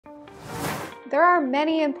There are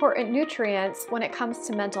many important nutrients when it comes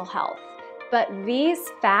to mental health, but these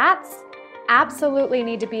fats absolutely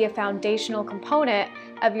need to be a foundational component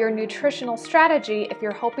of your nutritional strategy if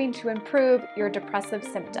you're hoping to improve your depressive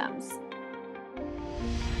symptoms.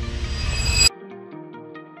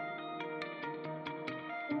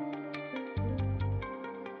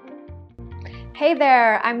 Hey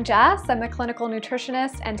there, I'm Jess. I'm a clinical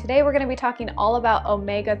nutritionist, and today we're going to be talking all about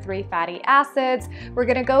omega-3 fatty acids. We're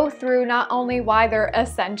going to go through not only why they're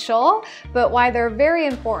essential, but why they're very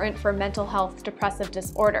important for mental health depressive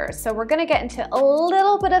disorders. So we're going to get into a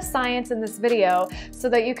little bit of science in this video so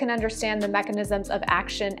that you can understand the mechanisms of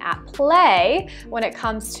action at play when it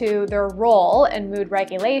comes to their role in mood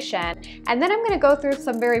regulation. And then I'm going to go through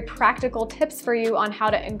some very practical tips for you on how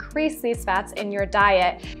to increase these fats in your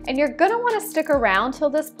diet. And you're going to want to stick around till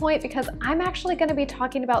this point because I'm actually going to be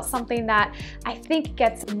talking about something that I think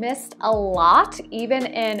gets missed a lot, even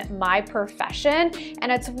in my profession, and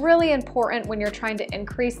it's really important when you're trying to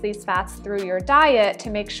increase these fats through your diet to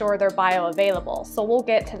make sure they're bioavailable. So we'll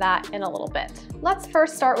get to that in a little bit. Let's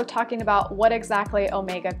first start with talking about what exactly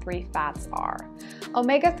omega-3 fats are.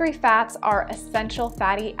 Omega-3 fats are essential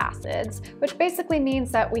fatty acids, which basically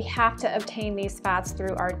means that we have to obtain these fats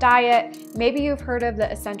through our diet. Maybe you've heard of the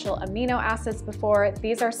essential amino acids before.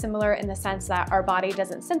 These are similar in the sense that our body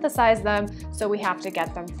doesn't synthesize them, so we have to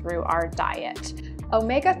get them through our diet.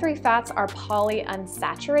 Omega-3 fats are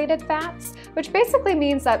polyunsaturated fats, which basically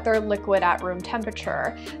means that they're liquid at room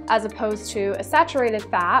temperature, as opposed to a saturated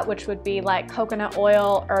fat, which would be like coconut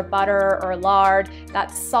oil or butter or lard,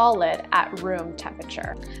 that's solid at room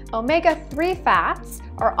temperature. Omega-3 fats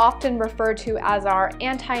are often referred to as our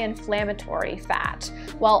anti-inflammatory fat,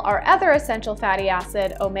 while our other essential fatty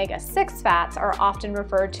acid, omega-6 fats, are often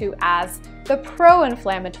referred to as the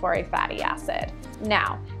pro-inflammatory fatty acid.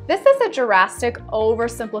 Now, this is a drastic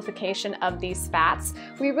oversimplification of these fats.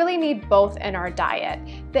 We really need both in our diet.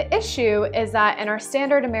 The issue is that in our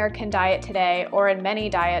standard American diet today, or in many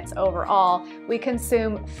diets overall, we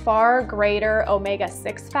consume far greater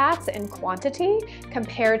omega-6 fats in quantity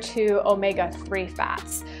compared to omega-3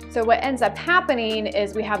 fats. So what ends up happening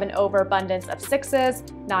is we have an overabundance of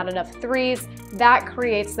 6s, not enough 3s. That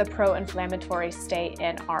creates the pro-inflammatory state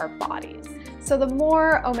in our bodies. So the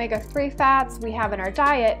more omega-3 fats we have in our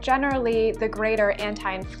diet, generally the greater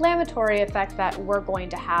anti-inflammatory effect that we're going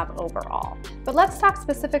to have overall. But let's talk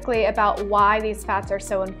specifically about why these fats are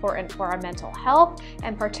so important for our mental health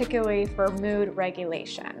and particularly for mood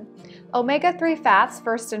regulation. Omega-3 fats,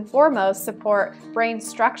 first and foremost, support brain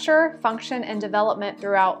structure, function, and development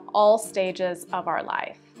throughout all stages of our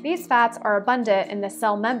life. These fats are abundant in the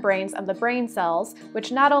cell membranes of the brain cells,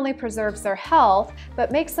 which not only preserves their health,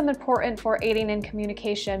 but makes them important for aiding in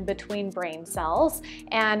communication between brain cells.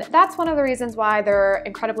 And that's one of the reasons why they're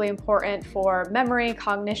incredibly important for memory,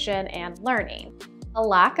 cognition, and learning. A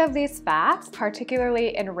lack of these fats,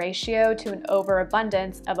 particularly in ratio to an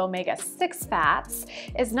overabundance of omega-6 fats,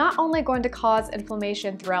 is not only going to cause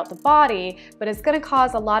inflammation throughout the body, but it's going to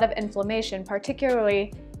cause a lot of inflammation,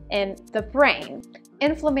 particularly in the brain.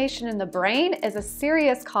 Inflammation in the brain is a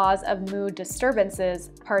serious cause of mood disturbances,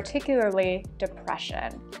 particularly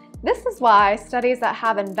depression. This is why studies that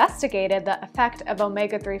have investigated the effect of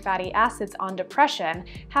omega-3 fatty acids on depression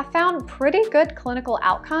have found pretty good clinical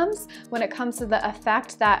outcomes when it comes to the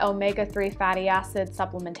effect that omega-3 fatty acid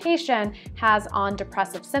supplementation has on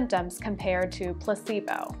depressive symptoms compared to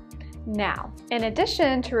placebo. Now, in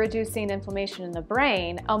addition to reducing inflammation in the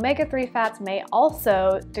brain, omega-3 fats may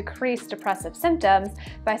also decrease depressive symptoms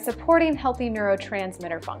by supporting healthy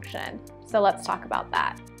neurotransmitter function. So let's talk about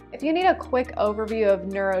that. If you need a quick overview of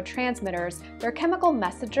neurotransmitters, they're chemical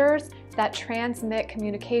messengers that transmit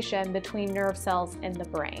communication between nerve cells in the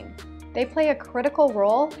brain. They play a critical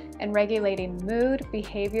role in regulating mood,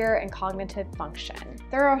 behavior, and cognitive function.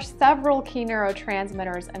 There are several key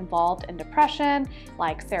neurotransmitters involved in depression,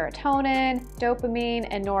 like serotonin, dopamine,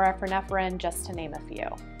 and norepinephrine, just to name a few.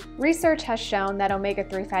 Research has shown that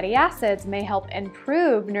omega-3 fatty acids may help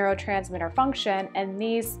improve neurotransmitter function in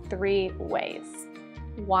these 3 ways.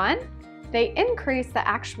 1, they increase the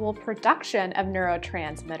actual production of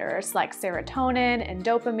neurotransmitters like serotonin and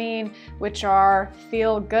dopamine, which are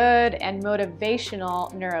feel-good and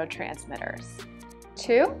motivational neurotransmitters.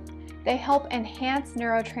 2, they help enhance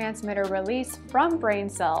neurotransmitter release from brain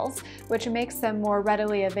cells, which makes them more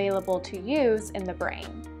readily available to use in the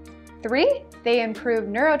brain. 3, they improve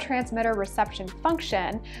neurotransmitter reception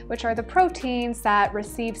function, which are the proteins that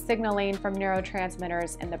receive signaling from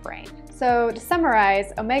neurotransmitters in the brain. So to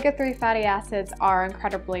summarize, omega-3 fatty acids are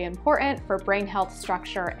incredibly important for brain health,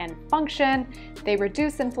 structure, and function. They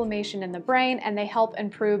reduce inflammation in the brain and they help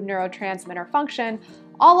improve neurotransmitter function,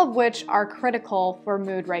 all of which are critical for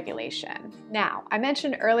mood regulation. Now, I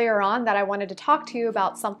mentioned earlier on that I wanted to talk to you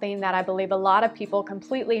about something that I believe a lot of people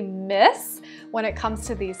completely miss when it comes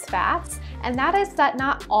to these fats, and that is that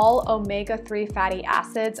not all omega-3 fatty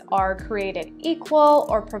acids are created equal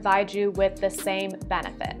or provide you with the same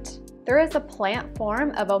benefit. There is a plant form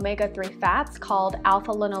of omega-3 fats called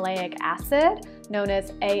alpha-linoleic acid, known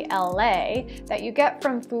as ALA, that you get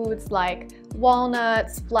from foods like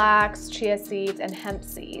walnuts, flax, chia seeds, and hemp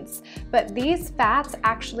seeds. But these fats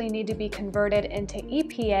actually need to be converted into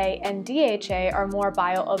EPA and DHA, or more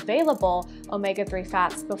bioavailable omega-3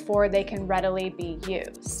 fats, before they can readily be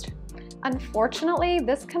used. Unfortunately,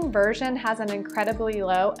 this conversion has an incredibly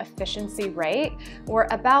low efficiency rate, where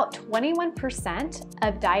about 21%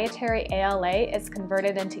 of dietary ALA is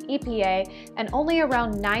converted into EPA and only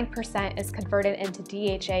around 9% is converted into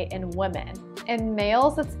DHA in women. In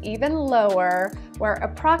males, it's even lower, where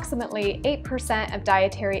approximately 8% of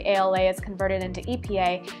dietary ALA is converted into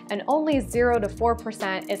EPA and only 0 to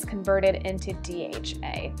 4% is converted into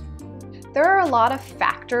DHA. There are a lot of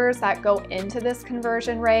factors that go into this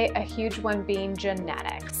conversion rate, a huge one being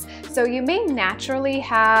genetics. So you may naturally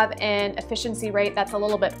have an efficiency rate that's a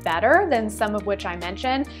little bit better than some of which I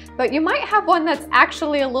mentioned, but you might have one that's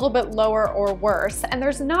actually a little bit lower or worse, and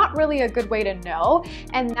there's not really a good way to know,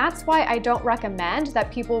 and that's why I don't recommend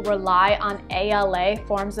that people rely on ALA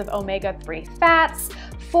forms of omega-3 fats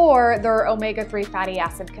for their omega-3 fatty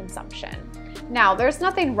acid consumption. Now, there's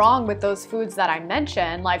nothing wrong with those foods that I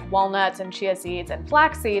mentioned, like walnuts and chia seeds and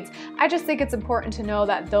flax seeds. I just think it's important to know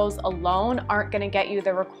that those alone aren't going to get you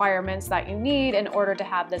the requirements that you need in order to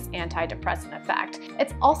have this antidepressant effect.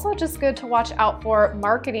 It's also just good to watch out for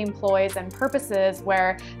marketing ploys and purposes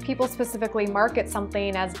where people specifically market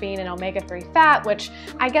something as being an omega-3 fat, which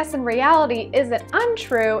I guess in reality isn't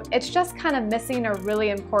untrue. It's just kind of missing a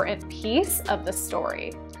really important piece of the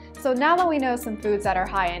story. So now that we know some foods that are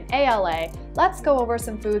high in ALA, let's go over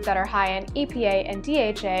some foods that are high in EPA and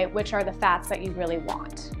DHA, which are the fats that you really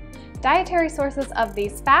want. Dietary sources of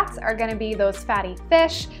these fats are going to be those fatty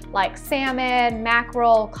fish like salmon,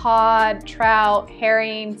 mackerel, cod, trout,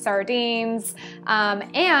 herring, sardines,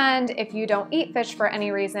 and if you don't eat fish for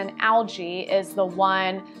any reason, algae is the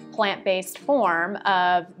one plant-based form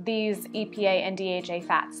of these EPA and DHA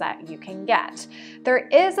fats that you can get. There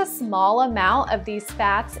is a small amount of these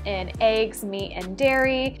fats in eggs, meat, and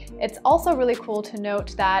dairy. It's also really cool to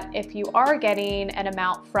note that if you are getting an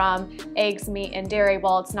amount from eggs, meat, and dairy,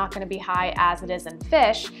 while it's not going to be high as it is in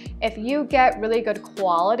fish, if you get really good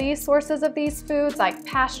quality sources of these foods like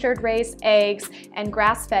pastured-raised eggs and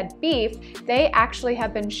grass-fed beef, they actually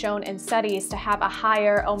have been shown in studies to have a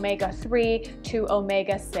higher omega-3 to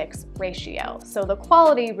omega-6 ratio. So the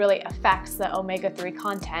quality really affects the omega-3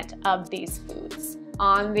 content of these foods.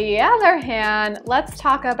 On the other hand, let's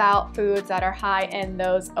talk about foods that are high in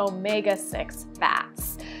those omega-6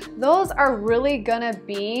 fats. Those are really gonna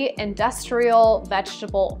be industrial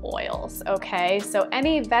vegetable oils, okay? So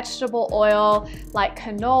any vegetable oil like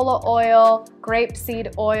canola oil,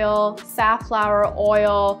 grapeseed oil, safflower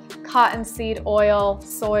oil, cottonseed oil,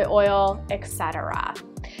 soy oil, etc.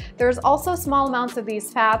 There's also small amounts of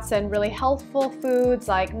these fats in really healthful foods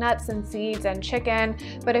like nuts and seeds and chicken,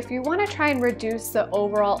 but if you want to try and reduce the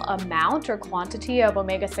overall amount or quantity of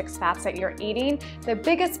omega-6 fats that you're eating, the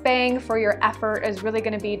biggest bang for your effort is really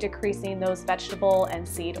going to be decreasing those vegetable and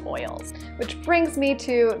seed oils. Which brings me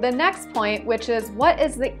to the next point, which is what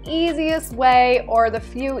is the easiest way or the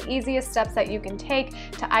few easiest steps that you can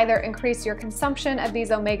take to either increase your consumption of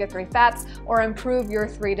these omega-3 fats or improve your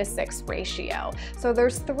 3:6 ratio. So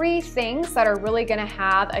there's three things that are really going to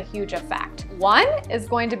have a huge effect. One is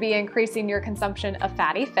going to be increasing your consumption of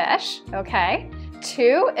fatty fish, okay?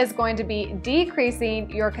 2 is going to be decreasing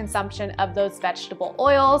your consumption of those vegetable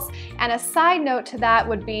oils. And a side note to that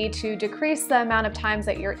would be to decrease the amount of times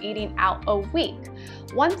that you're eating out a week.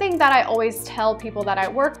 One thing that I always tell people that I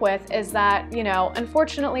work with is that,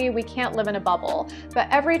 unfortunately we can't live in a bubble, but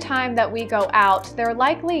every time that we go out, they're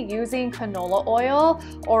likely using canola oil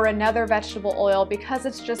or another vegetable oil because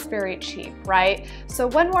it's just very cheap, right? So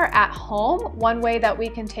when we're at home, one way that we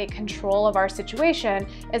can take control of our situation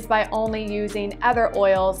is by only using other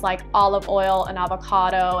oils like olive oil and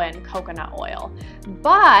avocado and coconut oil.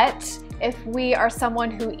 But If we are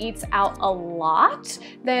someone who eats out a lot,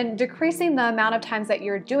 then decreasing the amount of times that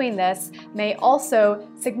you're doing this may also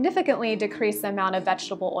significantly decrease the amount of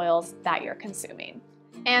vegetable oils that you're consuming.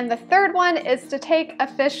 And the third one is to take a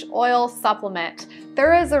fish oil supplement.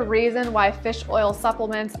 There is a reason why fish oil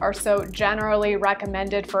supplements are so generally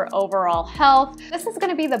recommended for overall health. This is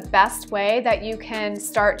going to be the best way that you can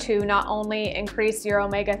start to not only increase your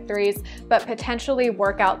omega-3s, but potentially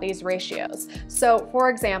work out these ratios. So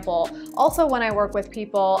for example, also when I work with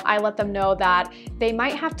people, I let them know that they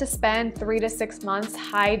might have to spend 3 to 6 months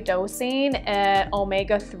high dosing an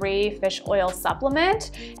omega-3 fish oil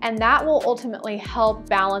supplement, and that will ultimately help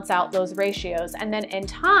balance out those ratios. And then in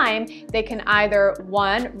time, they can either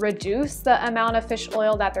 1, reduce the amount of fish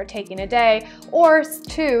oil that they're taking a day, or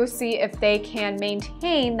 2, see if they can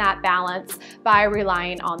maintain that balance by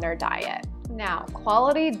relying on their diet. Now,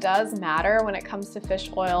 quality does matter when it comes to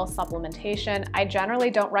fish oil supplementation. I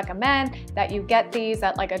generally don't recommend that you get these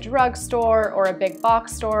at like a drugstore or a big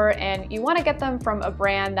box store, and you want to get them from a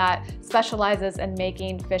brand that specializes in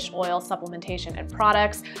making fish oil supplementation and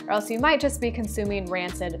products, or else you might just be consuming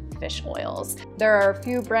rancid fish oils. There are a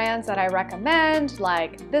few brands that I recommend,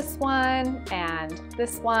 like this one and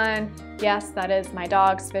this one. Yes, that is my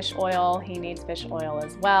dog's fish oil. He needs fish oil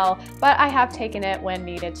as well, but I have taken it when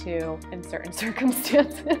needed to in certain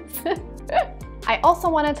circumstances. I also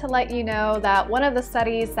wanted to let you know that one of the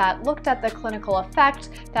studies that looked at the clinical effect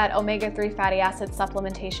that omega-3 fatty acid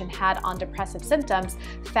supplementation had on depressive symptoms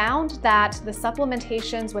found that the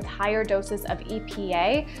supplementations with higher doses of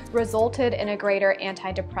EPA resulted in a greater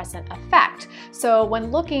antidepressant effect. So when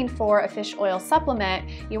looking for a fish oil supplement,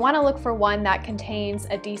 you want to look for one that contains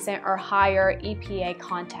a decent or higher EPA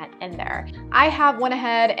content in there. I have went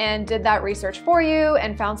ahead and did that research for you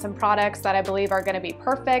and found some products that I believe are going to be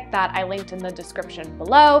perfect that I linked in the description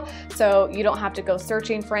below, so you don't have to go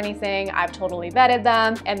searching for anything. I've totally vetted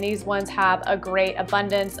them, and these ones have a great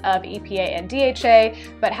abundance of EPA and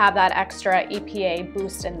DHA, but have that extra EPA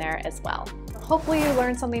boost in there as well. Hopefully you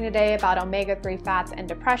learned something today about omega-3 fats and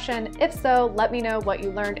depression. If so, let me know what you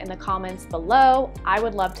learned in the comments below. I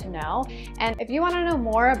would love to know. And if you want to know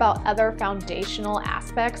more about other foundational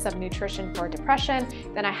aspects of nutrition for depression,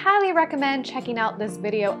 then I highly recommend checking out this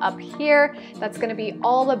video up here. That's going to be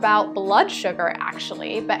all about blood sugar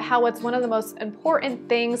actually, but how it's one of the most important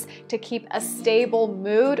things to keep a stable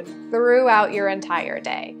mood throughout your entire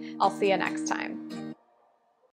day. I'll see you next time.